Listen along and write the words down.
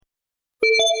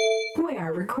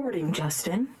are recording,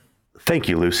 Justin. Thank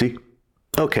you, Lucy.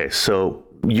 Okay, so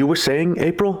you were saying,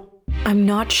 April? I'm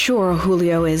not sure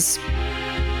Julio is.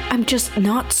 I'm just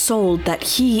not sold that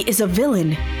he is a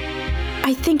villain.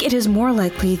 I think it is more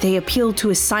likely they appeal to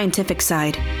his scientific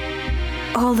side.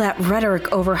 All that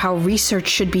rhetoric over how research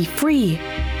should be free,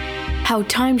 how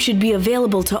time should be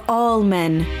available to all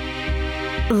men.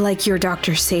 Like your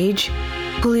Dr. Sage,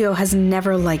 Julio has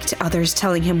never liked others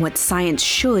telling him what science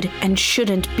should and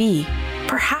shouldn't be.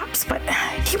 Perhaps, but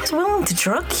he was willing to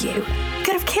drug you. He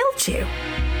could have killed you.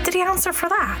 Did he answer for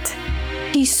that?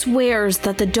 He swears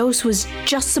that the dose was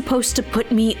just supposed to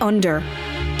put me under.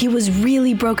 He was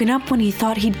really broken up when he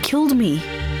thought he'd killed me.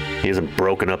 He isn't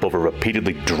broken up over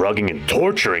repeatedly drugging and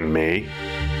torturing me.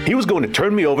 He was going to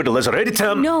turn me over to Les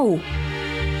Hereditam. No,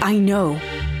 I know.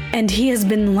 And he has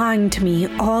been lying to me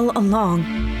all along.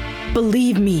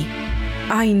 Believe me,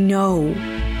 I know.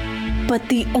 But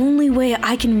the only way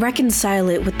I can reconcile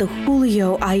it with the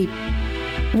Julio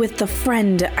with the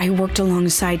friend I worked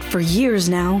alongside for years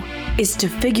now, is to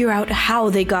figure out how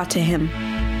they got to him.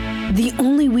 The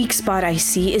only weak spot I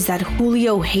see is that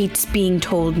Julio hates being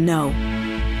told no.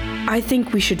 I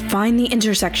think we should find the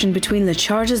intersection between the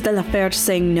charges de l'affaire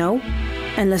saying no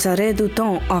and Les Arrêts du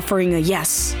Temps offering a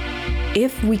yes.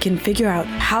 If we can figure out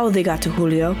how they got to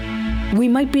Julio, we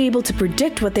might be able to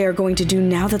predict what they are going to do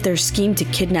now that their scheme to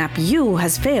kidnap you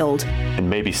has failed. And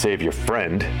maybe save your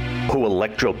friend, who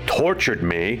electro-tortured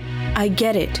me. I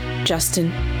get it,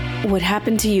 Justin. What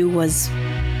happened to you was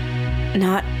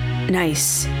not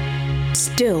nice.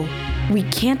 Still, we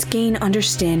can't gain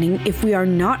understanding if we are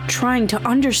not trying to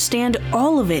understand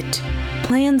all of it.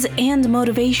 Plans and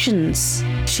motivations.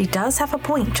 She does have a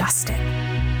point, Justin.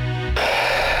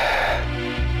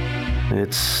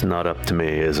 It's not up to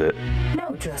me, is it?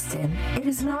 No, Justin, it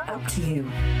is not up to you.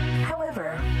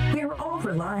 However, we are all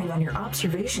relying on your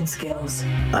observation skills.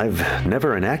 I've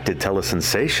never enacted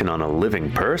telesensation on a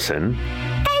living person.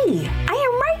 Hey, I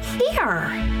am right here.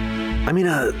 I mean,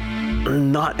 a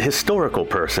not historical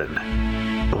person.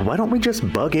 Why don't we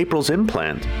just bug April's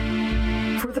implant?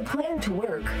 For the plan to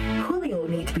work, Julio will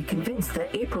need to be convinced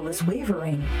that April is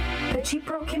wavering, that she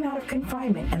broke him out of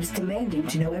confinement and is demanding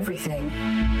to know everything.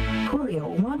 Julio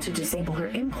will want to disable her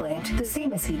implant the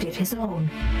same as he did his own.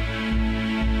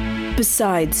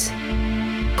 Besides,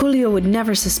 Julio would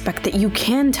never suspect that you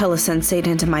can telesensate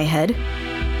into my head.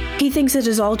 He thinks it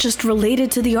is all just related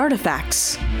to the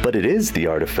artifacts. But it is the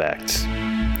artifacts,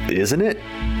 isn't it?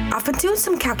 I've been doing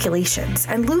some calculations,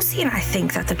 and Lucy and I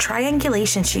think that the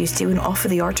triangulation she's doing off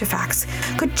of the artifacts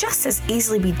could just as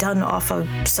easily be done off of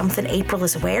something April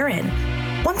is wearing.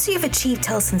 Once you've achieved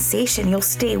telesensation, you'll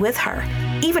stay with her,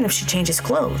 even if she changes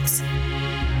clothes.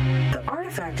 The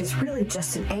artifact is really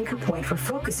just an anchor point for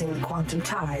focusing the quantum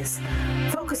ties.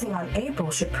 Focusing on April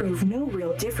should prove no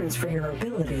real difference for your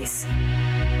abilities.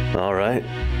 All right.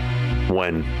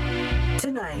 When?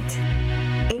 Tonight.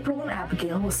 April and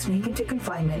Abigail will sneak into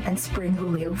confinement and spring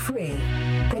Julio free.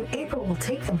 Then April will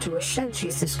take them to a shed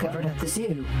she's discovered at the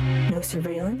zoo. No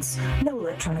surveillance, no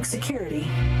electronic security.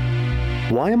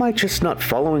 Why am I just not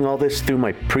following all this through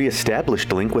my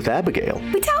pre-established link with Abigail?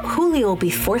 We doubt Julio will be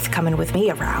forthcoming with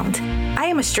me around. I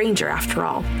am a stranger after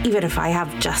all, even if I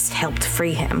have just helped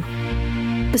free him.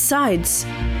 Besides,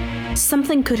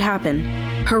 something could happen.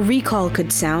 Her recall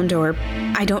could sound, or,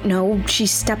 I don't know, she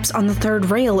steps on the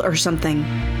third rail or something.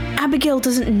 Abigail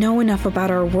doesn't know enough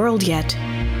about our world yet.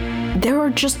 There are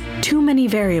just too many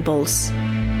variables.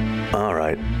 All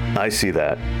right, I see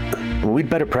that. We'd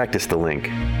better practice the link.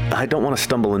 I don't want to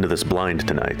stumble into this blind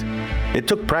tonight. It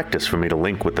took practice for me to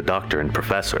link with the doctor and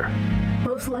professor.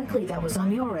 Most likely that was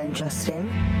on your end, Justin.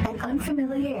 An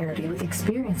unfamiliarity with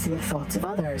experiencing the thoughts of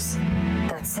others.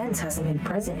 That sense hasn't been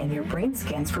present in your brain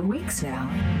scans for weeks now.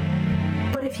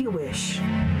 But if you wish,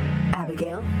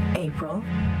 Abigail, April,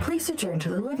 please adjourn to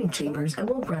the living chambers and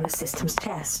we'll run a systems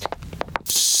test.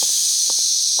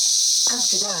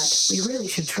 After that, we really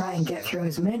should try and get through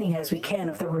as many as we can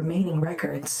of the remaining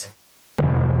records.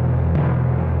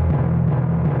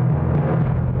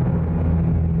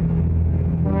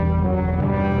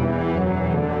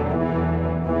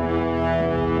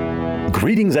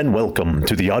 Greetings and welcome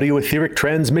to the audio etheric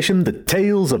transmission, The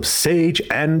Tales of Sage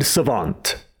and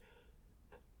Savant.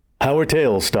 Our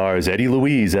tale stars Eddie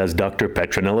Louise as Dr.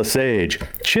 Petronella Sage,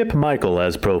 Chip Michael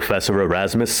as Professor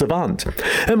Erasmus Savant,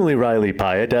 Emily Riley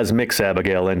Pyatt as Mix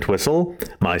Abigail Entwistle,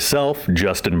 myself,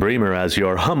 Justin Bremer, as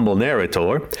your humble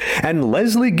narrator, and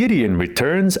Leslie Gideon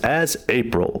returns as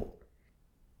April.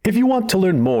 If you want to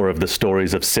learn more of the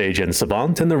stories of Sage and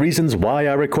Savant and the reasons why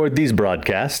I record these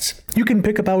broadcasts, you can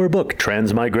pick up our book,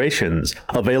 Transmigrations,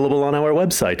 available on our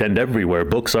website and everywhere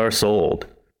books are sold.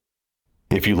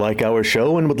 If you like our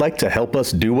show and would like to help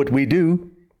us do what we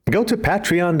do, go to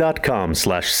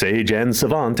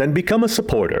patreon.com/sageandsavant and become a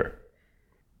supporter.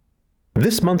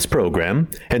 This month's program,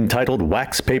 entitled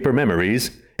Wax Paper Memories,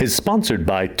 is sponsored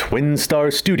by Twin Star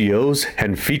Studios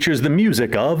and features the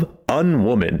music of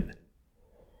Unwoman.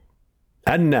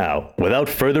 And now, without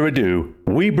further ado,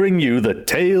 we bring you the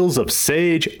tales of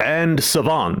Sage and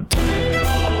Savant.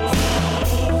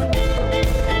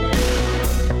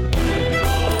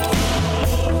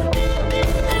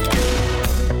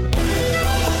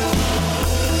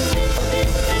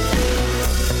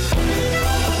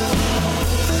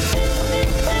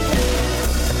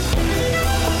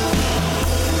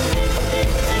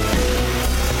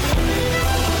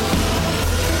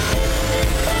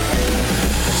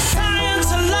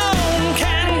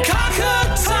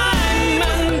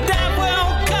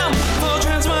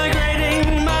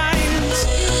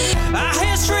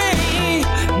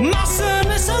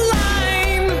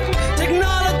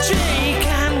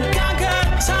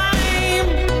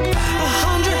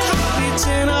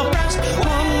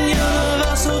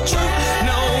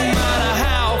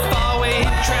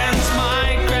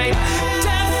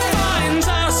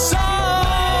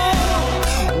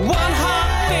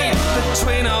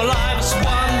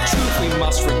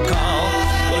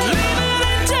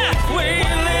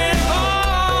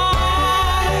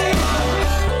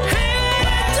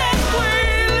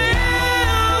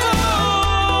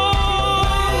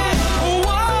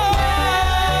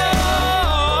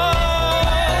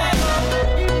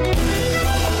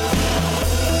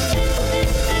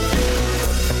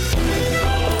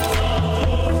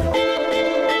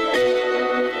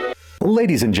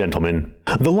 Ladies and gentlemen,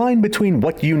 the line between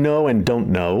what you know and don't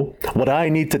know, what I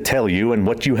need to tell you and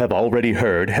what you have already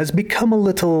heard, has become a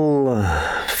little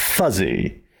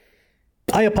fuzzy.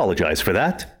 I apologize for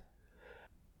that.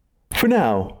 For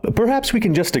now, perhaps we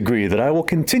can just agree that I will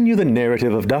continue the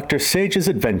narrative of Dr. Sage's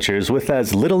adventures with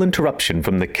as little interruption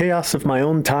from the chaos of my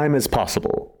own time as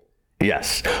possible.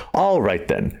 Yes, all right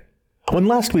then. When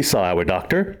last we saw our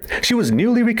doctor, she was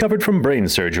newly recovered from brain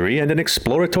surgery and an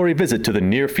exploratory visit to the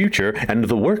near future and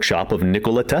the workshop of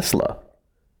Nikola Tesla.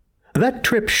 That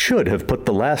trip should have put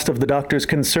the last of the doctor's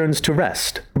concerns to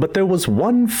rest, but there was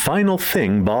one final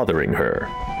thing bothering her.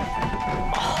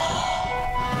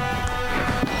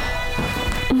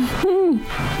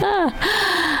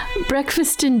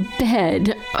 Breakfast in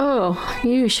bed. Oh,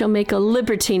 you shall make a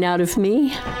libertine out of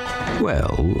me.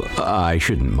 Well, I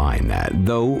shouldn't mind that,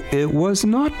 though it was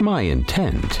not my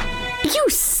intent. You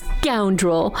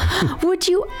scoundrel! Would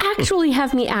you actually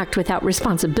have me act without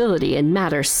responsibility in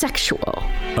matters sexual?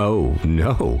 Oh,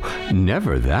 no,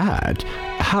 never that.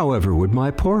 However would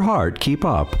my poor heart keep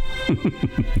up?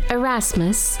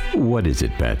 Erasmus. What is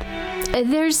it, Bet?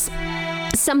 There's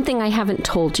something I haven't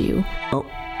told you. Oh,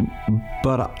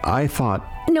 but I thought...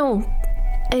 No,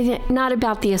 not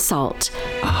about the assault.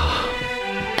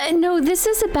 No, this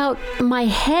is about my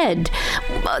head,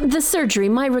 the surgery,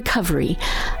 my recovery.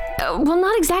 Well,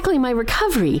 not exactly my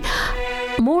recovery,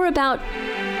 more about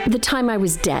the time I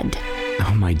was dead.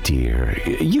 Oh, my dear,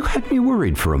 you had me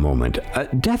worried for a moment.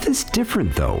 Death is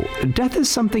different, though. Death is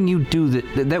something you do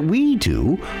that we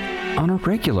do on a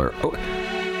regular...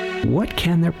 What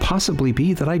can there possibly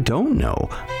be that I don't know?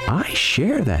 I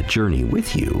share that journey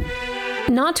with you.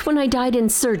 Not when I died in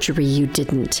surgery, you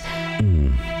didn't.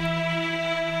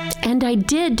 And I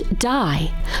did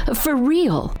die. For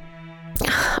real.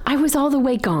 I was all the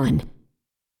way gone.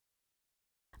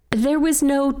 There was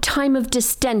no time of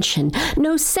distension,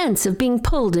 no sense of being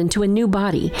pulled into a new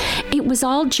body. It was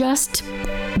all just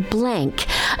blank,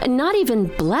 not even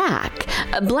black.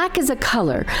 Black is a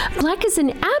color. Black is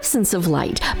an absence of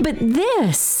light. But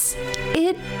this,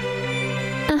 it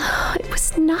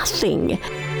was nothing.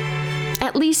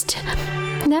 At least,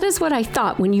 that is what I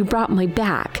thought when you brought me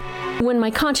back, when my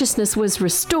consciousness was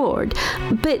restored.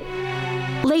 But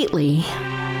lately...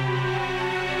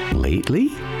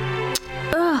 Lately?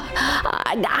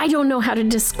 I don't know how to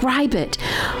describe it.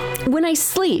 When I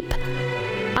sleep,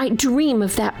 I dream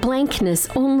of that blankness,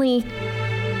 only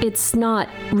it's not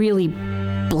really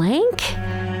blank.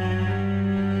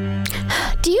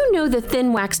 Do you know the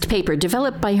thin waxed paper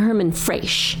developed by Hermann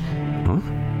Fraiche? Huh?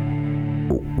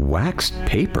 Waxed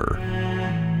paper?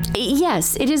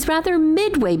 Yes, it is rather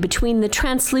midway between the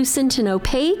translucent and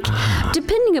opaque,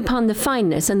 depending upon the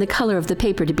fineness and the color of the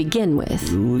paper to begin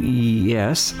with.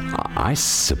 Yes, I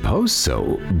suppose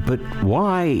so, but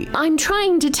why? I'm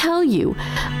trying to tell you.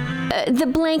 The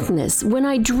blankness when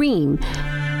I dream,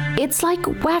 it's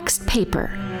like waxed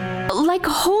paper. Like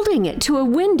holding it to a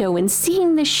window and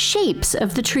seeing the shapes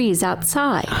of the trees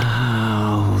outside.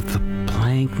 Oh, the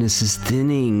blankness is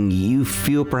thinning. You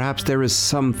feel perhaps there is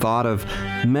some thought of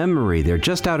memory there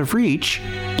just out of reach.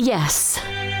 Yes.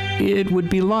 It would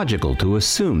be logical to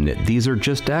assume that these are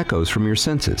just echoes from your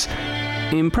senses.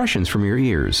 Impressions from your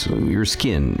ears, your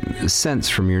skin, scents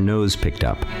from your nose picked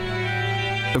up.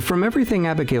 From everything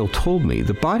Abigail told me,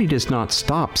 the body does not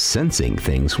stop sensing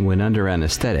things when under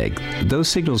anesthetic. Those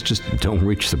signals just don't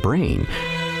reach the brain.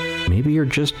 Maybe you're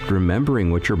just remembering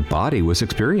what your body was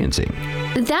experiencing.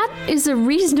 That is a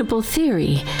reasonable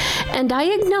theory, and I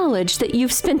acknowledge that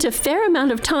you've spent a fair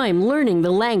amount of time learning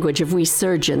the language of we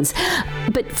surgeons.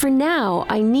 But for now,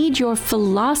 I need your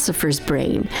philosopher's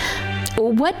brain.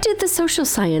 What did the social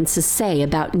sciences say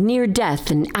about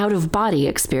near-death and out-of-body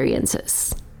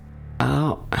experiences?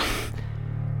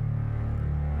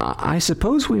 I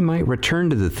suppose we might return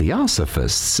to the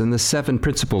Theosophists and the 7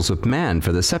 principles of man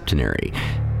for the septenary.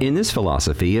 In this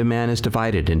philosophy, a man is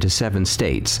divided into 7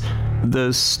 states: the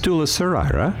Stula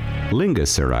Sarira, Linga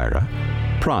Sarira,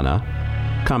 Prana,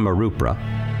 Kamarupra,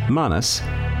 Manas,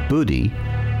 Buddhi,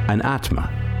 and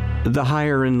Atma, the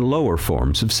higher and lower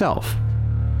forms of self.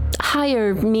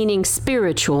 Higher meaning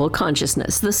spiritual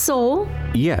consciousness, the soul?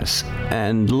 Yes,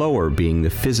 and lower being the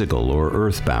physical or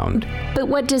earthbound. But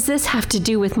what does this have to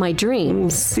do with my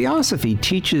dreams? Theosophy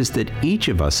teaches that each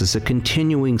of us is a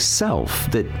continuing self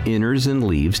that enters and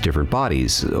leaves different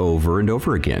bodies over and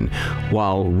over again,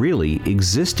 while really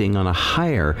existing on a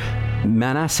higher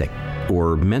manasic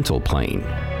or mental plane.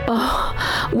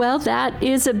 Oh, well, that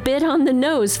is a bit on the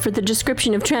nose for the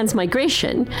description of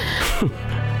transmigration.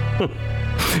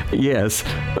 Yes,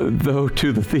 though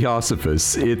to the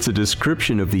Theosophists, it's a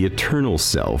description of the eternal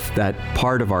self, that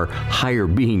part of our higher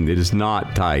being that is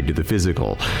not tied to the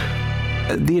physical.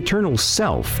 The eternal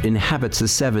self inhabits the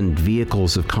 7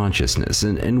 vehicles of consciousness,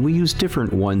 and we use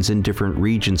different ones in different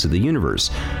regions of the universe,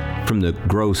 from the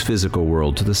gross physical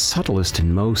world to the subtlest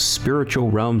and most spiritual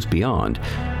realms beyond.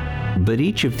 But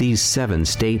each of these 7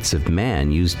 states of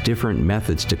man use different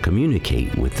methods to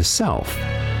communicate with the self.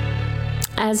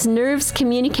 As nerves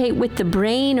communicate with the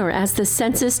brain, or as the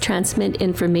senses transmit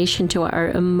information to our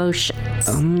emotions?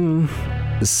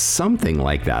 Something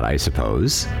like that, I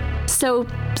suppose. So,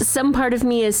 some part of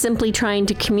me is simply trying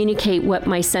to communicate what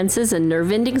my senses and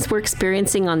nerve endings were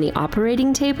experiencing on the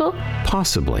operating table?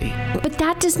 Possibly. But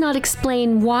that does not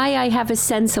explain why I have a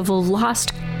sense of a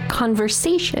lost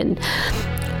conversation.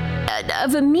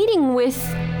 Of a meeting with...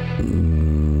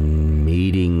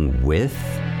 Meeting with?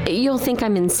 You'll think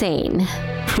I'm insane.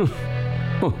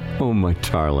 Oh, my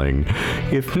darling.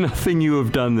 If nothing you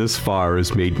have done this far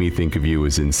has made me think of you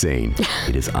as insane,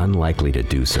 it is unlikely to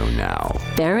do so now.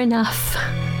 Fair enough.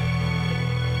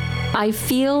 I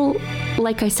feel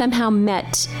like I somehow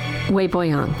met Wei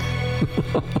Boyang.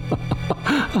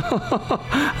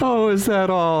 Oh, is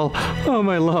that all? Oh,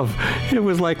 my love, it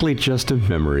was likely just a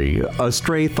memory, a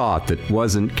stray thought that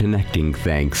wasn't connecting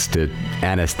thanks to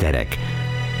anesthetic.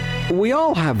 We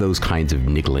all have those kinds of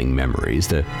niggling memories,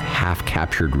 the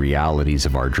half-captured realities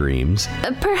of our dreams.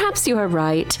 Perhaps you are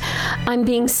right. I'm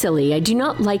being silly. I do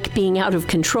not like being out of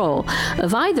control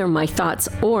of either my thoughts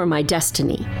or my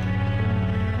destiny.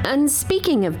 And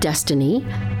speaking of destiny,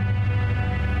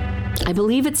 I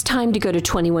believe it's time to go to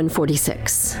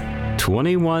 2146.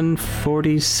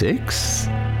 2146?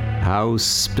 How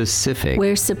specific?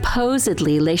 Where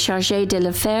supposedly Le Chargé de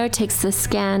l'Affaire takes the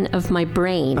scan of my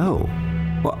brain. Oh.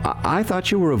 Well, I thought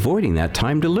you were avoiding that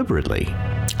time deliberately.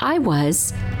 I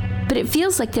was, but it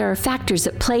feels like there are factors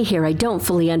at play here I don't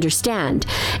fully understand,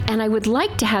 and I would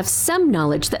like to have some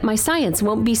knowledge that my science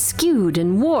won't be skewed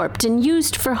and warped and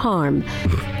used for harm.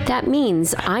 That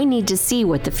means I need to see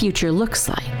what the future looks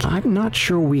like. I'm not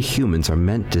sure we humans are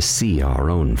meant to see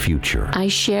our own future. I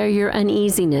share your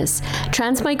uneasiness.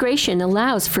 Transmigration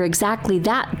allows for exactly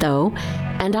that, though,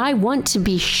 and I want to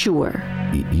be sure.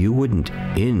 You wouldn't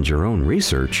end your own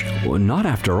research? Well, not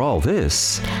after all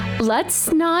this. Let's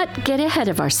not get ahead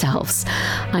of ourselves.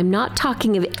 I'm not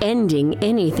talking of ending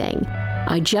anything.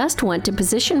 I just want to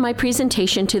position my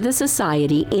presentation to the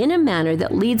society in a manner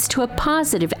that leads to a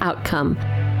positive outcome.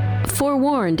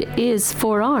 Forewarned is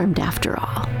forearmed, after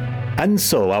all. And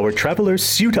so our travelers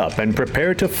suit up and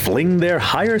prepare to fling their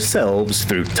higher selves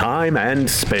through time and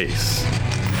space.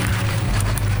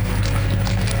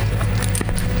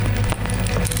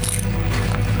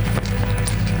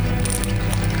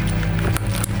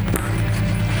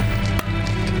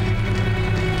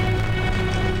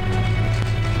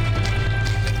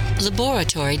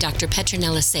 Laboratory, Dr.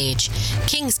 Petronella Sage,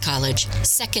 King's College,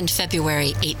 2nd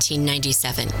February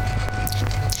 1897.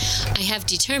 I have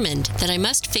determined that I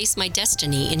must face my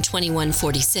destiny in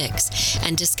 2146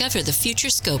 and discover the future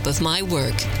scope of my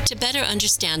work to better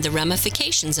understand the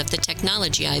ramifications of the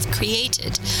technology I've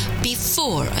created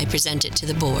before I present it to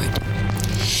the board.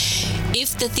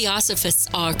 If the Theosophists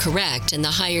are correct and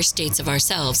the higher states of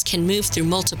ourselves can move through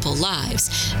multiple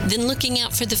lives, then looking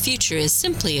out for the future is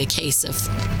simply a case of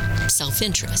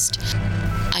self-interest.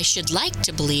 I should like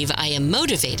to believe I am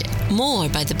motivated more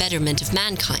by the betterment of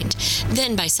mankind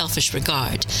than by selfish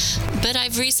regard, but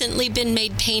I've recently been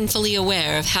made painfully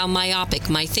aware of how myopic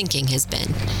my thinking has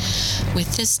been.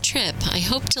 With this trip, I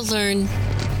hope to learn...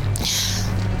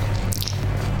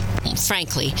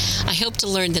 Frankly, I hope to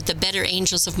learn that the better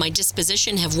angels of my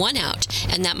disposition have won out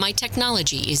and that my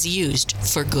technology is used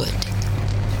for good.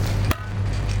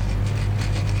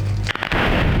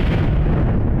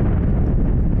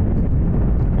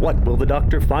 What will the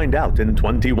Doctor find out in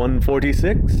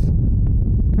 2146?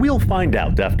 We'll find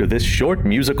out after this short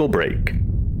musical break.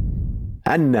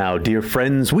 And now, dear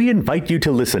friends, we invite you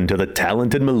to listen to the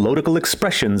talented melodical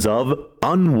expressions of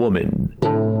Unwoman.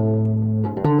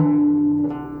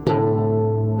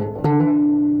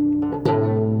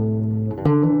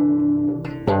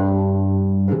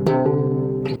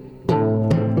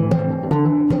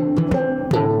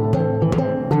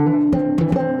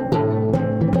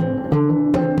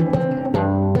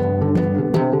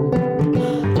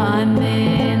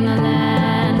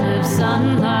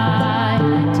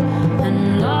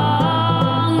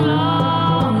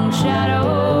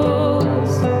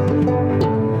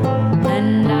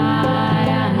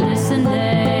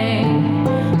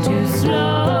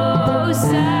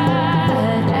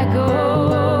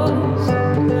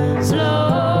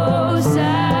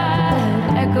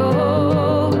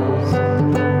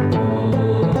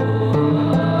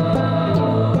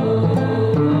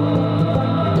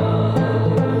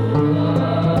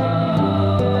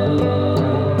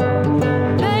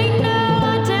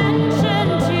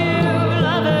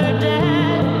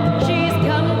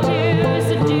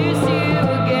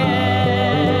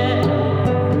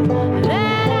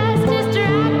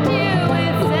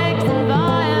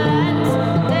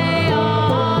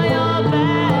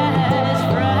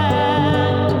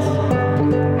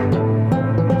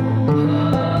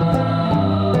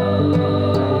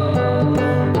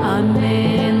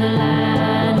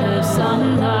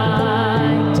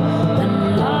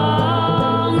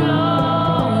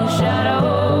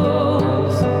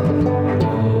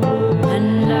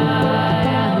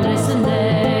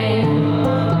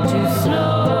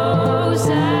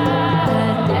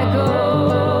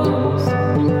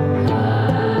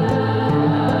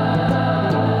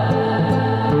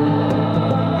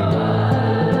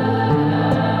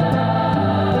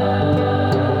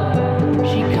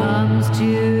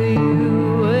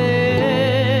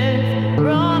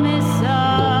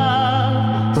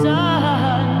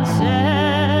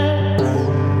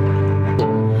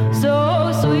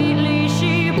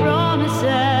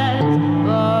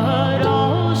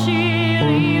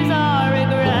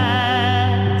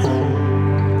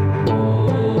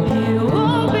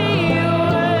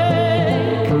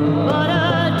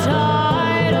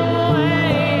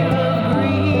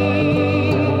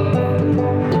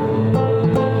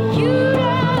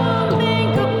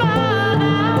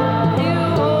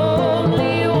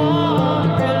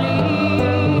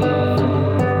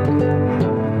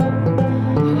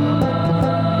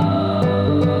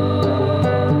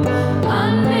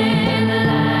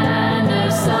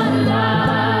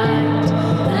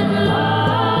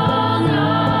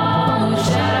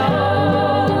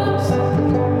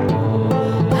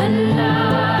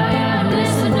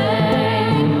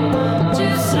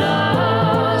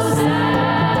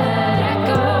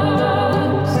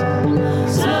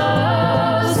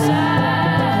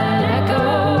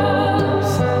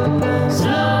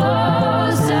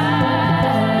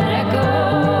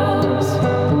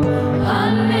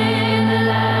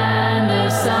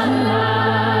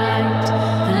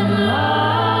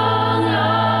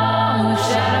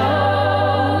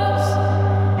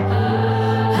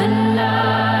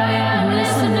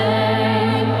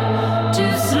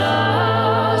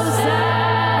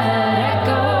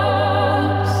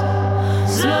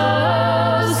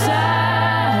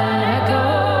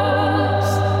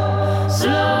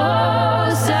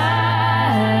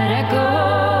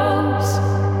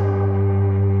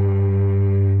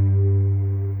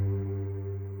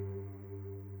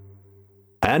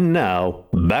 And now,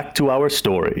 back to our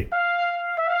story.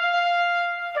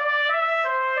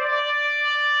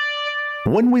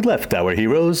 When we left our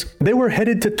heroes, they were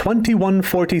headed to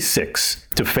 2146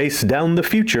 to face down the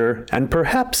future and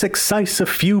perhaps excise a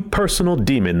few personal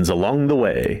demons along the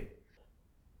way.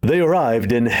 They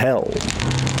arrived in hell.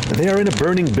 They are in a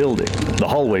burning building, the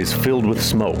hallways filled with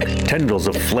smoke, tendrils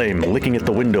of flame licking at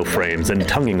the window frames and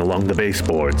tonguing along the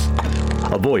baseboards.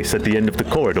 A voice at the end of the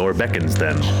corridor beckons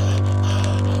them.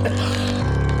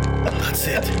 That's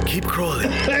it. Keep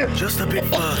crawling. Just a bit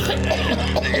further.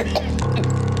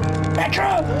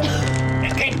 Petra!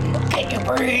 Can you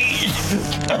breathe?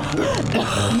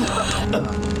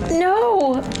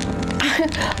 No!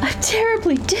 I'm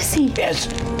terribly dizzy. Yes,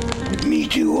 me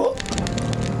too.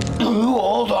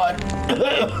 Hold on.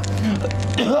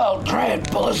 I'll try and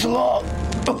pull us along.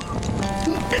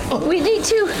 We need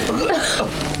to...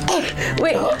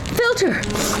 Wait, Filter!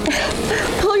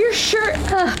 Pull your shirt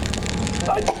up.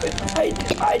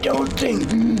 I don't think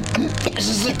this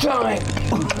is the time.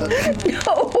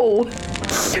 No!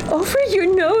 Over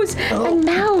your nose and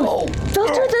mouth.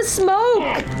 Filter the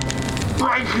smoke.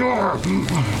 Right here.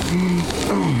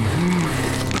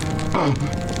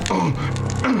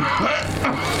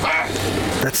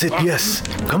 That's it, yes.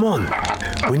 Come on.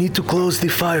 We need to close the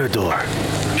fire door.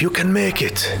 You can make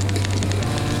it.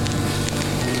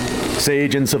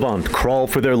 Sage and Savant crawl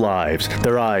for their lives,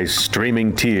 their eyes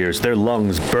streaming tears, their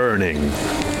lungs burning.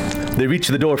 They reach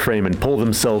the doorframe and pull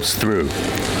themselves through.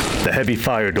 The heavy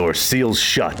fire door seals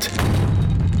shut,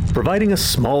 providing a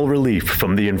small relief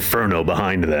from the inferno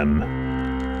behind them.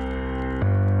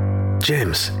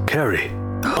 James, Carrie,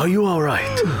 are you all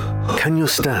right? Can you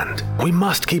stand? We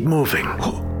must keep moving.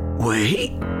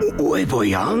 Wei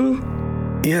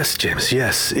Boyang? Yes, James,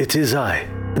 yes, it is I.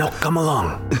 Now come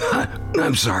along.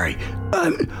 I'm sorry.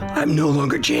 I'm no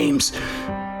longer James.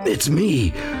 It's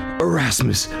me,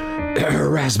 Erasmus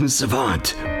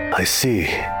Savant. I see.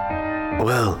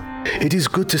 Well, it is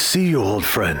good to see you, old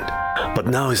friend. But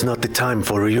now is not the time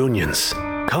for reunions.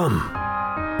 Come.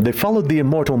 They followed the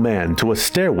immortal man to a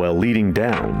stairwell leading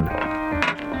down.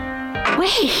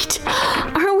 Wait,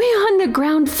 are we on the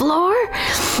ground floor?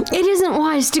 It isn't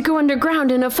wise to go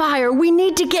underground in a fire. We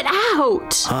need to get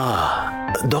out.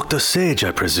 Dr. Sage,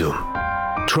 I presume.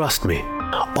 Trust me,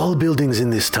 all buildings in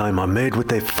this time are made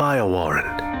with a fire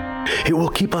warrant. It will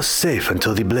keep us safe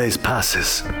until the blaze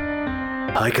passes.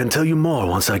 I can tell you more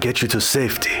once I get you to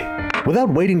safety. Without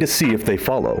waiting to see if they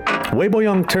follow, Wei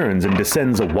Boyang turns and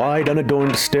descends a wide,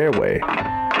 unadorned stairway.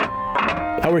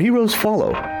 Our heroes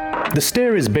follow. The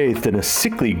stair is bathed in a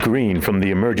sickly green from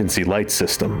the emergency light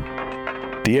system.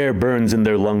 The air burns in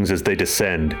their lungs as they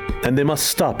descend, and they must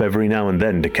stop every now and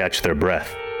then to catch their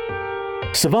breath.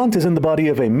 Savant is in the body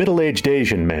of a middle-aged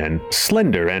Asian man,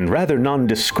 slender and rather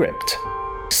nondescript.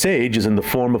 Sage is in the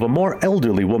form of a more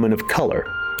elderly woman of color,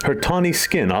 her tawny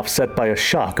skin offset by a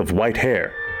shock of white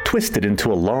hair, twisted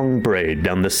into a long braid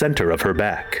down the center of her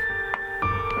back.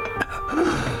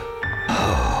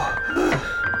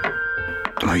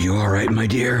 Are you all right, my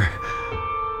dear?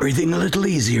 Breathing a little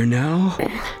easier now?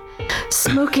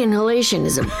 Smoke inhalation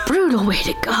is a brutal way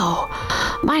to go.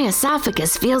 My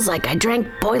esophagus feels like I drank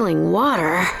boiling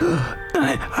water.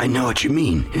 I know what you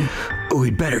mean.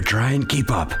 We'd better try and keep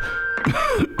up.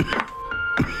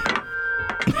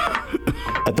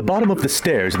 At the bottom of the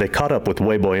stairs, they caught up with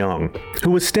Wei Boyang,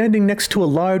 who was standing next to a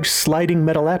large sliding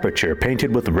metal aperture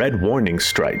painted with red warning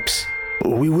stripes.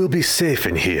 We will be safe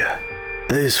in here.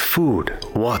 There is food,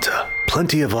 water,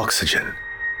 plenty of oxygen.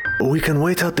 We can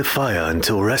wait out the fire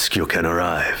until rescue can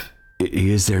arrive.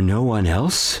 Is there no one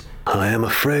else? I am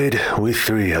afraid we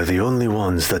three are the only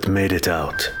ones that made it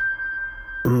out.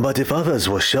 But if others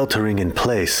were sheltering in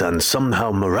place and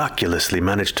somehow miraculously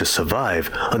managed to survive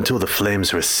until the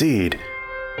flames recede,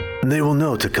 they will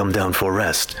know to come down for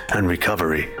rest and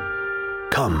recovery.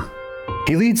 Come.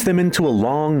 He leads them into a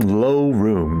long, low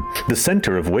room, the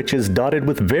center of which is dotted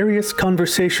with various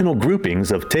conversational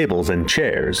groupings of tables and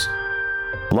chairs.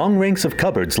 Long ranks of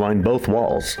cupboards line both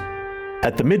walls.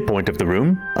 At the midpoint of the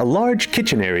room, a large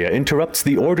kitchen area interrupts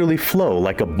the orderly flow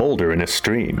like a boulder in a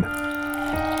stream.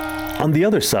 On the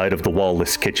other side of the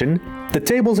wall-less kitchen, the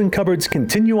tables and cupboards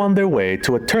continue on their way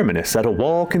to a terminus at a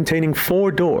wall containing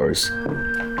 4 doors.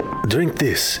 Drink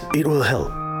this, it will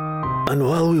help. And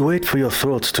while we wait for your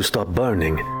throats to stop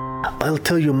burning, I'll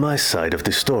tell you my side of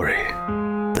the story.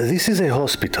 This is a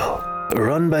hospital,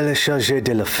 run by Le Chargé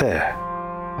de l'Affaire.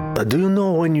 Do you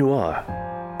know when you are?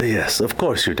 Yes, of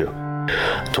course you do.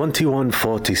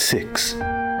 2146.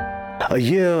 A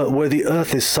year where the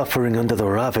Earth is suffering under the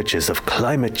ravages of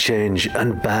climate change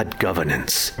and bad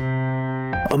governance.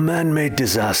 A man-made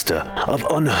disaster of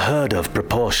unheard-of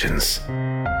proportions.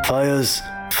 Fires,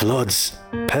 Floods,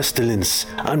 pestilence,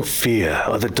 and fear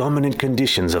are the dominant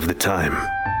conditions of the time.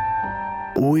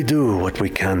 We do what we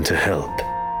can to help.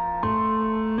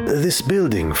 This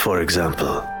building, for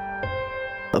example.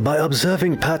 By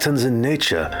observing patterns in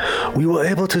nature, we were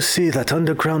able to see that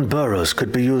underground burrows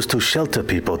could be used to shelter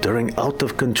people during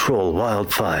out-of-control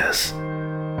wildfires.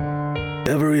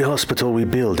 Every hospital we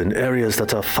build in areas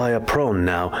that are fire-prone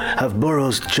now have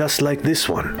burrows just like this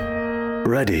one,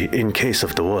 ready in case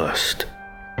of the worst.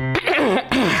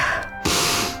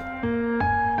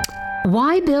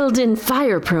 Why build in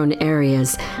fire-prone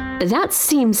areas? That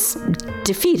seems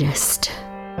defeatist.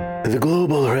 The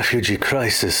global refugee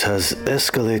crisis has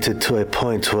escalated to a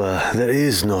point where there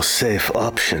is no safe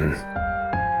option.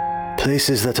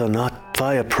 Places that are not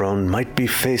fire-prone might be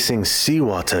facing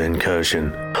seawater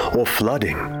incursion, or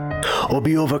flooding, or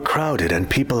be overcrowded and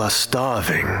people are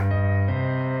starving.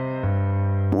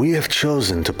 We have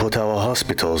chosen to put our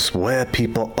hospitals where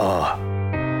people are.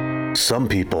 Some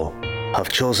people have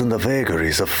chosen the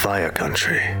vagaries of fire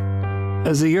country.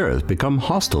 Has the Earth become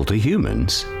hostile to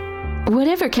humans?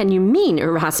 Whatever can you mean,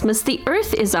 Erasmus? The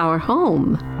Earth is our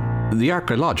home. The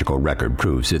archaeological record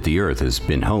proves that the Earth has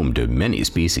been home to many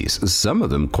species, some of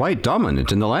them quite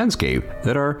dominant in the landscape,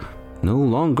 that are no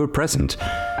longer present.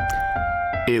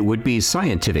 It would be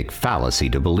scientific fallacy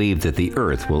to believe that the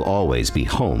Earth will always be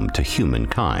home to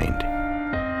humankind.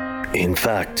 In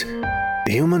fact,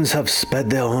 humans have sped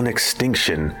their own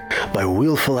extinction by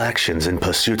willful actions in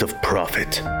pursuit of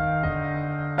profit.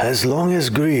 As long as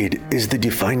greed is the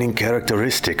defining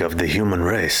characteristic of the human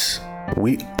race,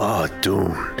 we are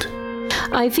doomed.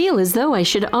 I feel as though I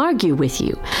should argue with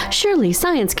you. Surely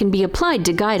science can be applied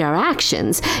to guide our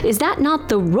actions. Is that not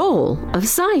the role of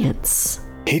science?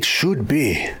 It should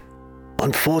be.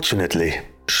 Unfortunately,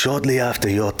 shortly after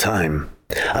your time,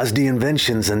 as the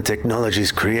inventions and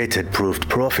technologies created proved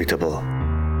profitable,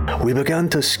 we began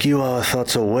to skew our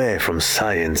thoughts away from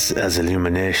science as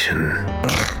illumination.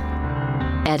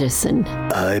 Edison.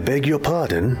 I beg your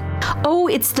pardon? Oh,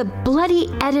 it's the bloody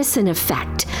Edison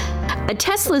effect.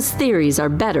 Tesla's theories are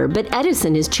better, but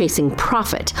Edison is chasing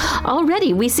profit.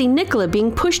 Already we see Nikola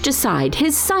being pushed aside,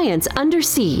 his science under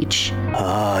siege.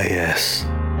 Ah, yes.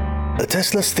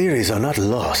 Tesla's theories are not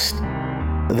lost.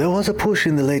 There was a push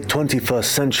in the late 21st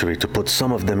century to put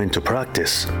some of them into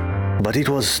practice, but it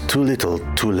was too little,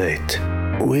 too late.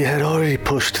 We had already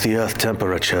pushed the Earth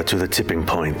temperature to the tipping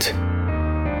point.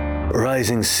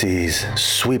 Rising seas,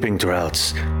 sweeping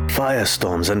droughts,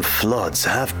 firestorms, and floods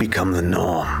have become the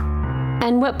norm.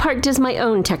 And what part does my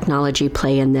own technology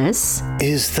play in this?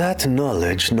 Is that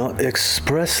knowledge not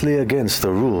expressly against the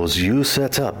rules you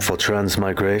set up for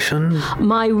transmigration?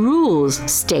 My rules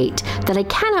state that I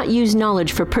cannot use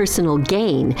knowledge for personal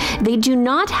gain. They do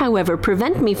not, however,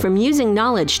 prevent me from using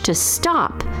knowledge to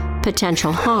stop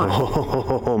potential harm.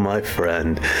 Oh, my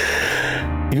friend,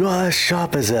 you are as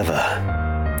sharp as ever.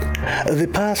 The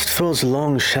past throws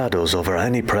long shadows over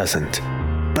any present,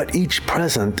 but each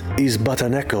present is but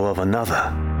an echo of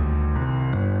another.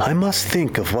 I must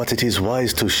think of what it is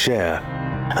wise to share,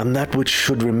 and that which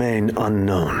should remain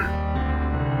unknown.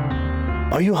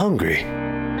 Are you hungry?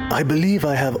 I believe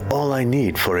I have all I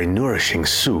need for a nourishing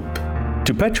soup.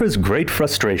 To Petra's great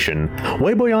frustration,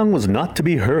 Wei Boyang was not to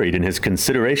be hurried in his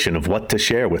consideration of what to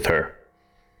share with her.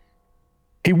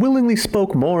 He willingly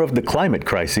spoke more of the climate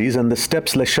crises and the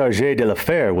steps Le Chargé de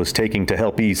l'Affaire was taking to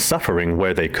help ease suffering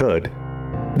where they could.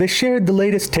 They shared the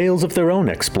latest tales of their own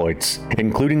exploits,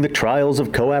 including the trials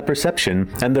of co-apperception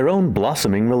and their own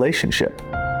blossoming relationship.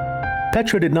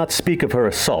 Petra did not speak of her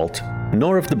assault,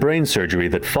 nor of the brain surgery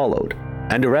that followed,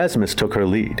 and Erasmus took her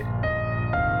lead.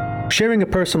 Sharing a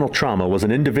personal trauma was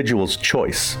an individual's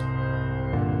choice.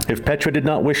 If Petra did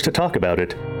not wish to talk about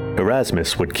it,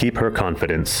 Erasmus would keep her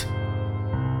confidence.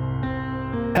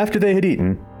 After they had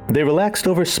eaten, they relaxed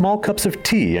over small cups of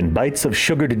tea and bites of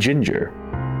sugared ginger.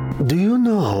 Do you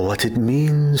know what it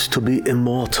means to be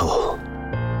immortal?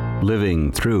 Living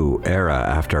through era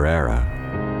after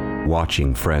era,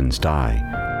 watching friends die,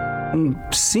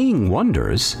 seeing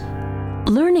wonders.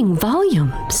 Learning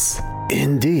volumes.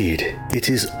 Indeed, it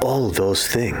is all those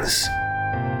things.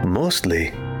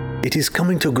 Mostly, it is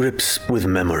coming to grips with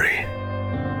memory.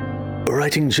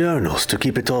 Writing journals to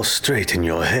keep it all straight in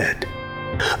your head.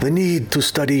 The need to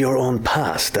study your own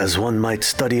past as one might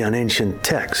study an ancient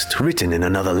text written in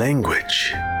another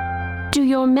language. Do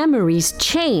your memories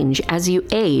change as you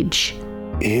age?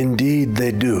 Indeed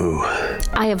they do.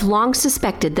 I have long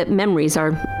suspected that memories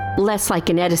are less like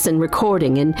an Edison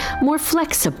recording and more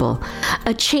flexible,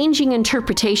 a changing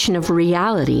interpretation of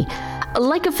reality,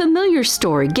 like a familiar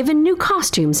story given new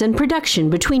costumes and production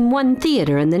between one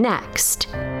theater and the next.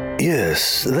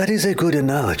 Yes, that is a good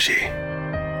analogy.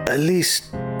 At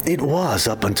least, it was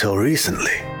up until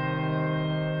recently.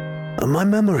 My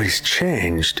memories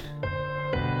changed,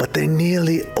 but they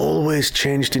nearly always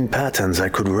changed in patterns I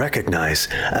could recognize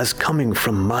as coming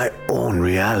from my own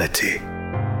reality.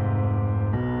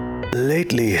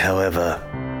 Lately, however,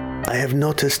 I have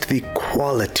noticed the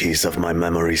qualities of my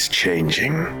memories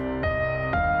changing.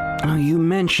 Oh, you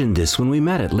mentioned this when we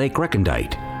met at Lake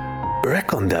Recondite.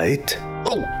 Recondite?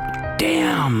 Oh,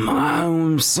 damn.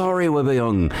 I'm sorry,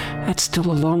 Webeyoung. That's still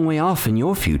a long way off in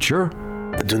your future.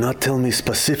 Do not tell me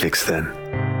specifics then.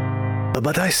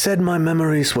 But I said my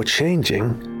memories were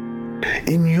changing.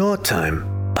 In your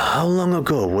time, how long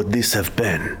ago would this have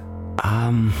been?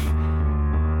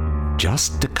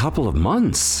 Just a couple of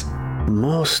months.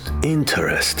 Most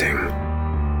interesting.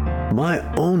 My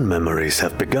own memories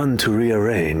have begun to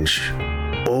rearrange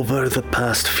over the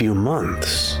past few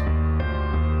months.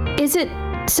 Is it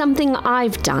something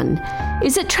I've done?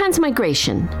 Is it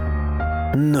transmigration?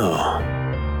 No.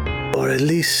 Or at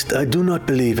least I do not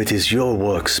believe it is your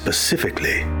work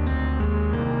specifically.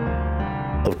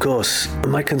 Of course,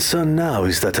 my concern now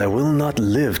is that I will not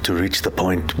live to reach the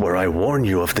point where I warn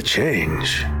you of the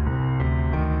change.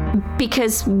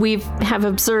 Because we have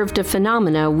observed a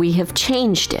phenomena, we have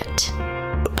changed it.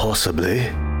 Possibly.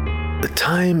 The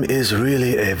time is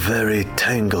really a very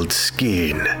tangled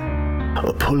skein.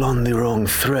 Pull on the wrong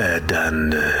thread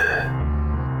and...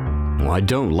 Well, I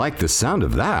don't like the sound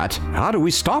of that. How do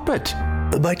we stop it?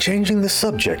 By changing the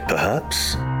subject,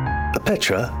 perhaps.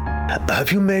 Petra,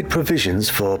 have you made provisions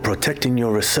for protecting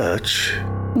your research?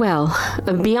 Well,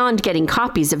 beyond getting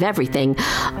copies of everything,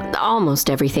 almost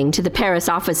everything, to the Paris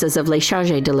offices of Les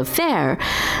Chargés de l'Affaires,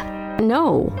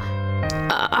 no.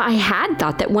 I had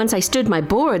thought that once I stood my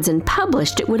boards and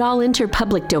published, it would all enter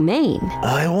public domain.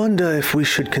 I wonder if we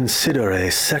should consider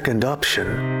a second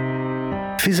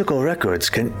option. Physical records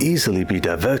can easily be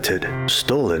diverted,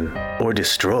 stolen, or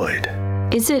destroyed.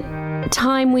 Is it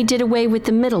time we did away with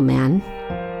the middleman?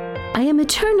 I am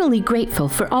eternally grateful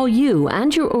for all you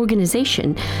and your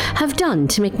organization have done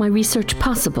to make my research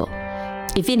possible.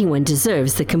 If anyone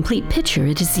deserves the complete picture,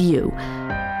 it is you.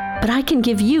 But I can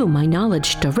give you my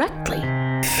knowledge directly.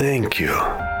 Thank you.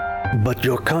 But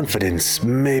your confidence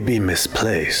may be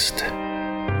misplaced.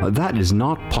 That is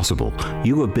not possible.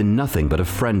 You have been nothing but a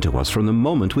friend to us from the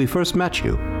moment we first met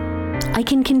you. I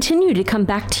can continue to come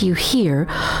back to you here,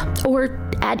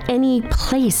 or at any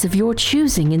place of your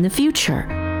choosing in the future.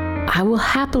 I will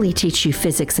happily teach you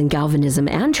physics and galvanism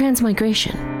and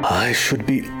transmigration. I should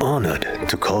be honored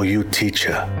to call you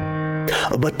teacher.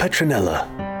 But Petronella,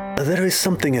 there is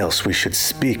something else we should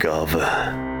speak of.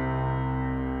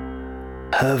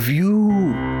 Have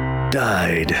you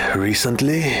died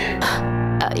recently?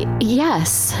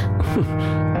 Yes.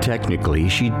 Technically,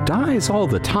 she dies all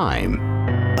the time.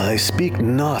 I speak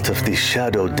not of the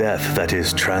shadow death that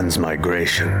is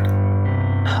transmigration.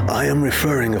 I am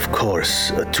referring, of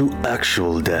course, to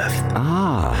actual death.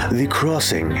 The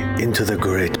crossing into the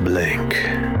Great Blank.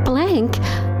 Blank?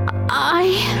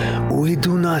 We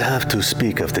do not have to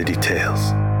speak of the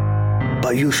details.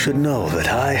 But you should know that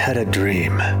I had a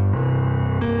dream.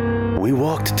 We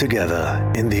walked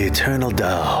together in the eternal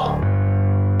Tao,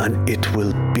 and it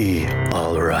will be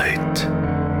all right.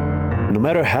 No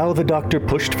matter how the doctor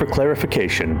pushed for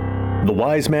clarification, the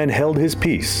wise man held his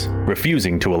peace,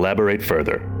 refusing to elaborate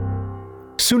further.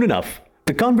 Soon enough,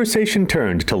 the conversation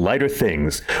turned to lighter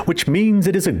things, which means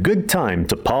it is a good time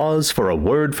to pause for a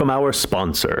word from our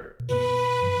sponsor.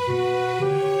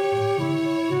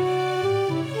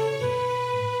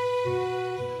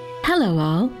 Hello,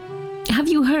 all. Have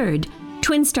you heard?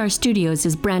 Twin Star Studios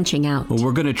is branching out. Well,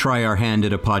 we're going to try our hand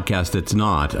at a podcast that's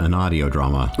not an audio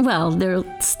drama. Well, there'll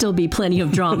still be plenty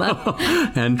of drama.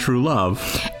 And true love.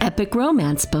 Epic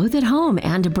romance, both at home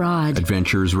and abroad.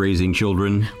 Adventures raising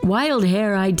children. Wild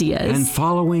hair ideas. And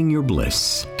following your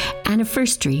bliss.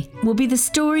 Anniversary will be the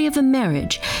story of a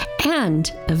marriage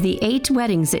and of the 8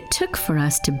 weddings it took for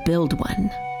us to build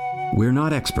one. We're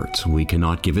not experts. We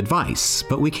cannot give advice,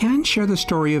 but we can share the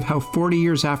story of how 40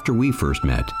 years after we first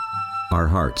met, our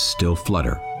hearts still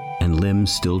flutter and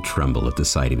limbs still tremble at the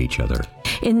sight of each other.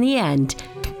 In the end,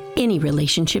 any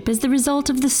relationship is the result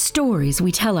of the stories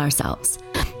we tell ourselves.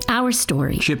 Our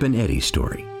story, Chip and Eddie's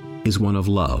story, is one of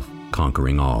love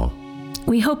conquering all.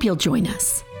 We hope you'll join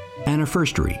us.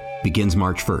 Anniversary begins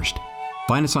March 1st.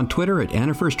 Find us on Twitter at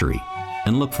Anniversary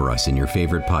and look for us in your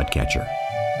favorite podcatcher.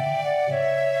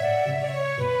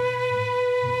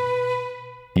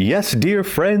 Yes, dear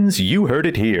friends, you heard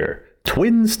it here.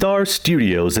 Twin Star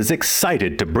Studios is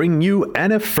excited to bring you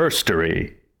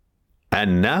Anniversary.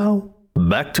 And now,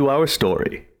 back to our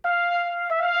story.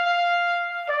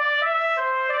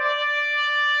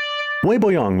 Wei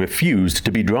Boyong refused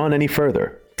to be drawn any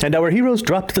further, and our heroes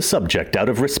dropped the subject out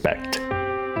of respect.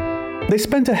 They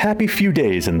spent a happy few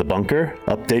days in the bunker,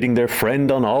 updating their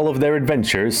friend on all of their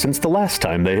adventures since the last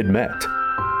time they had met.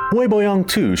 Wei Boyong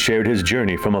too shared his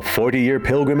journey from a 40-year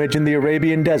pilgrimage in the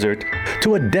Arabian desert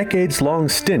to a decades-long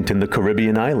stint in the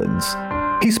Caribbean islands.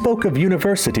 He spoke of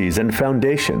universities and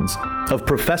foundations, of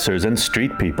professors and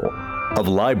street people, of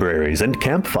libraries and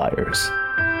campfires.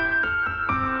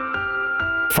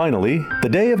 Finally, the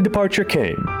day of departure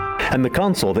came, and the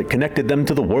console that connected them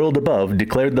to the world above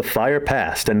declared the fire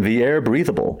past and the air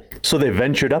breathable, so they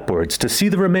ventured upwards to see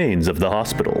the remains of the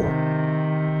hospital.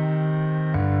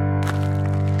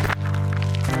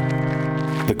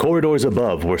 The corridors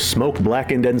above were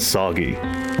smoke-blackened and soggy.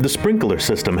 The sprinkler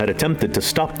system had attempted to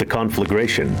stop the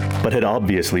conflagration, but had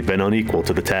obviously been unequal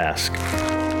to the task.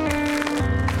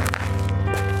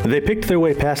 They picked their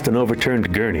way past an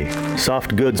overturned gurney,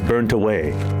 soft goods burnt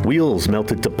away, wheels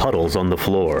melted to puddles on the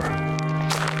floor.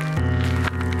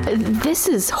 This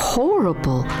is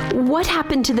horrible. What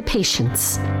happened to the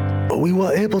patients? We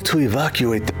were able to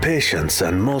evacuate the patients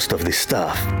and most of the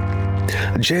staff.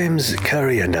 James,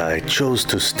 Carrie, and I chose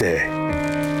to stay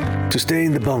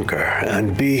in the bunker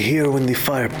and be here when the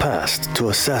fire passed to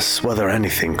assess whether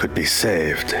anything could be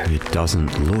saved. It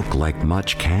doesn't look like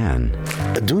much can.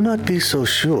 Do not be so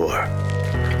sure.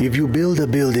 If you build a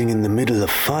building in the middle of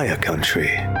fire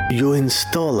country, you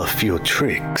install a few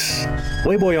tricks.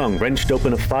 Wei Boyong wrenched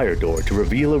open a fire door to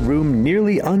reveal a room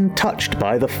nearly untouched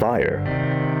by the fire.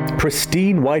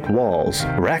 Pristine white walls,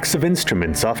 racks of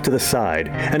instruments off to the side,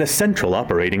 and a central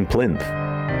operating plinth.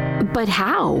 But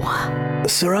how?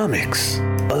 Ceramics,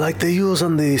 like they use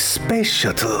on the space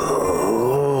shuttle.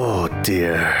 Oh,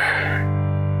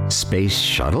 dear. Space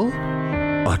shuttle?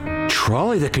 A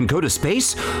trolley that can go to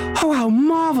space? Oh, how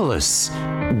marvelous!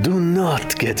 Do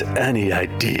not get any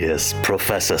ideas,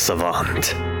 Professor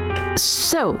Savant.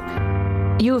 So,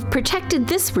 you have protected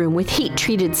this room with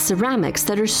heat-treated ceramics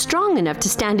that are strong enough to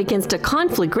stand against a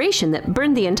conflagration that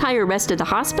burned the entire rest of the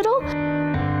hospital?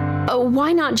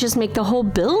 Why not just make the whole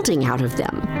building out of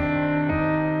them?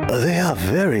 They are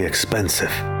very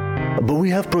expensive, but we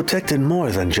have protected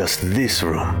more than just this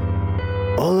room.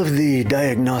 All of the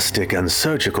diagnostic and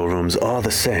surgical rooms are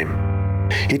the same.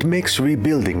 It makes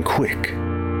rebuilding quick.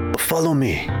 Follow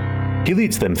me. He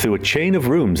leads them through a chain of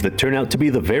rooms that turn out to be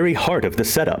the very heart of the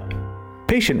setup.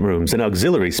 Patient rooms and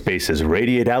auxiliary spaces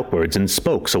radiate outwards in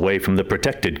spokes away from the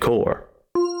protected core.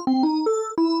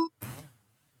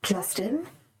 Justin,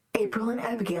 April, and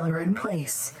Abigail are in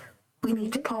place. We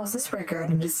need to pause this record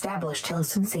and establish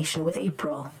telesensation with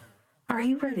April. Are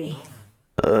you ready?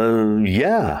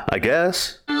 Yeah, I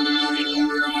guess. Canceling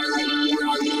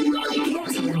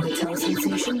the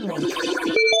telesensation link.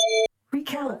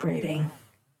 Recalibrating.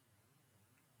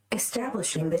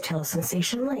 Establishing the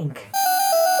telesensation link.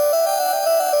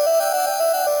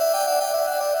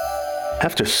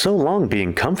 After so long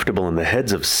being comfortable in the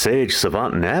heads of Sage,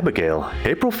 Savant, and Abigail,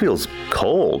 April feels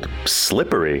cold,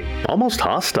 slippery, almost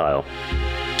hostile.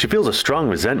 She feels a strong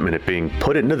resentment at being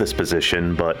put into this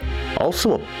position, but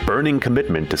also a burning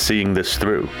commitment to seeing this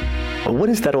through. What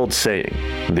is that old saying?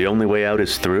 The only way out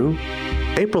is through?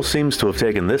 April seems to have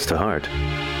taken this to heart.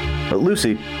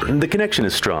 Lucy, the connection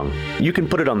is strong. You can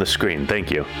put it on the screen, thank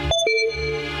you.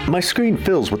 My screen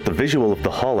fills with the visual of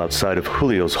the hall outside of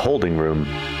Julio's holding room.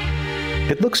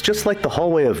 It looks just like the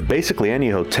hallway of basically any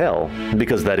hotel,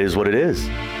 because that is what it is.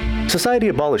 Society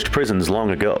abolished prisons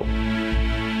long ago.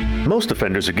 Most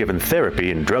offenders are given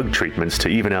therapy and drug treatments to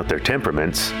even out their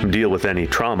temperaments, deal with any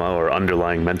trauma or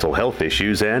underlying mental health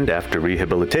issues, and, after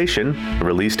rehabilitation,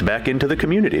 released back into the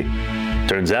community.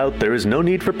 Turns out there is no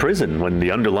need for prison when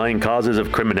the underlying causes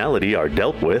of criminality are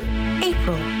dealt with.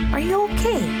 April, are you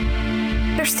okay?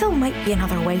 There still might be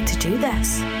another way to do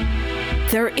this.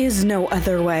 There is no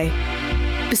other way.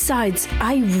 Besides,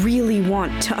 I really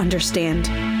want to understand.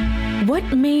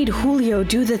 What made Julio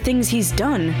do the things he's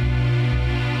done?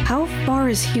 How far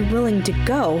is he willing to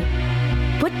go?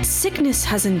 What sickness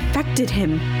has infected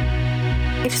him?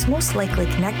 It is most likely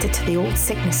connected to the old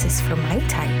sicknesses from my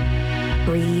time.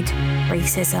 Greed,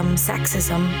 racism,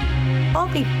 sexism, all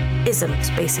the isms,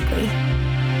 basically.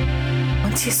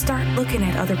 Once you start looking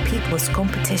at other people as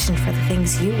competition for the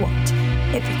things you want,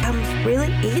 it becomes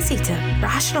really easy to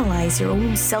rationalize your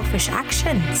own selfish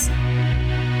actions.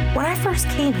 When I first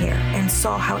came here and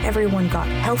saw how everyone got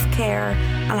healthcare,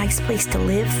 a nice place to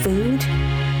live, food,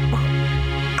 well,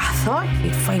 I thought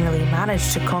you'd finally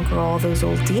managed to conquer all those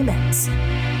old demons.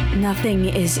 Nothing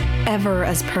is ever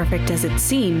as perfect as it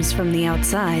seems from the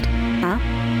outside, huh?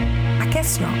 I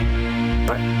guess not.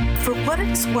 But for what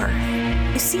it's worth,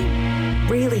 You seem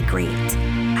really great,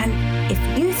 and if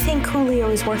you think Julio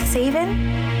is worth saving,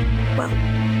 well,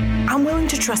 I'm willing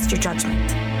to trust your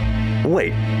judgment.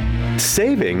 Wait,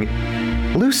 saving?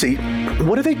 Lucy,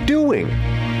 what are they doing?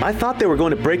 I thought they were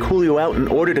going to break Julio out in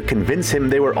order to convince him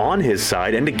they were on his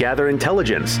side and to gather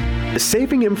intelligence.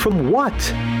 Saving him from what?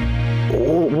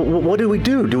 What do we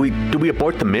do? Do we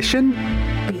abort the mission?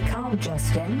 Be calm,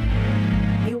 Justin.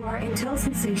 You are intel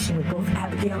sensation with both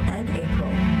Abigail and April.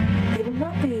 They will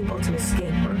not be able to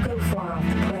escape or go far off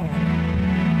the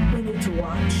plan. We need to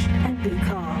watch and be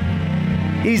calm.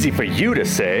 Easy for you to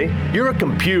say. You're a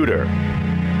computer.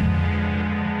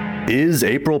 Is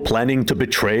April planning to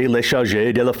betray Le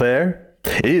Chargé de l'Affaire?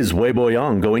 Is Wei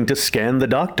Boyang going to scan the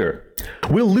doctor?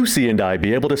 Will Lucy and I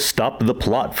be able to stop the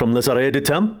plot from Les Arrêts du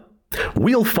Temps?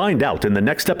 We'll find out in the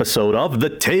next episode of The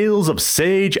Tales of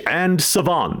Sage and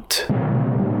Savant.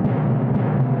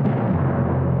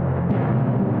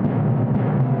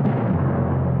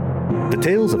 The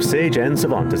Tales of Sage and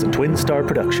Savant is a Twin Star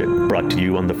production, brought to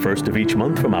you on the first of each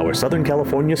month from our Southern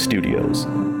California studios.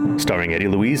 Starring Eddie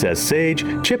Louise as Sage,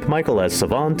 Chip Michael as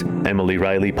Savant, Emily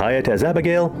Riley Pyatt as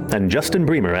Abigail, and Justin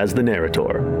Bremer as the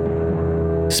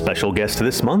narrator. Special guest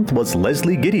this month was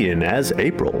Leslie Gideon as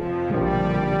April.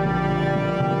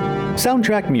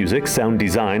 Soundtrack music, sound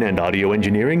design, and audio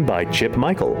engineering by Chip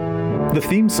Michael. The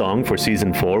theme song for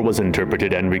Season 4 was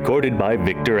interpreted and recorded by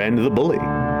Victor and the Bully.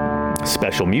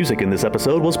 Special music in this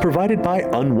episode was provided by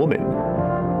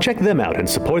Unwoman. Check them out and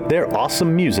support their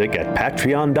awesome music at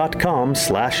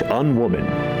patreon.com/unwoman.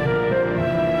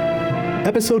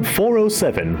 Episode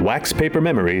 407, Wax Paper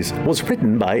Memories, was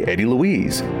written by Eddie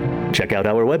Louise. Check out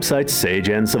our website,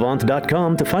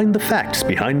 sageandsavant.com, to find the facts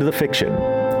behind the fiction.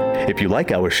 If you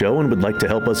like our show and would like to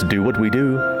help us do what we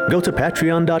do, go to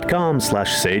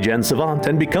patreon.com/sageandsavant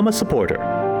and become a supporter.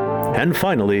 And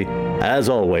finally, as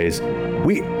always,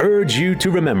 we urge you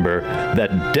to remember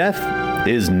that death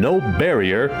is no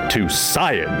barrier to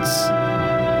science.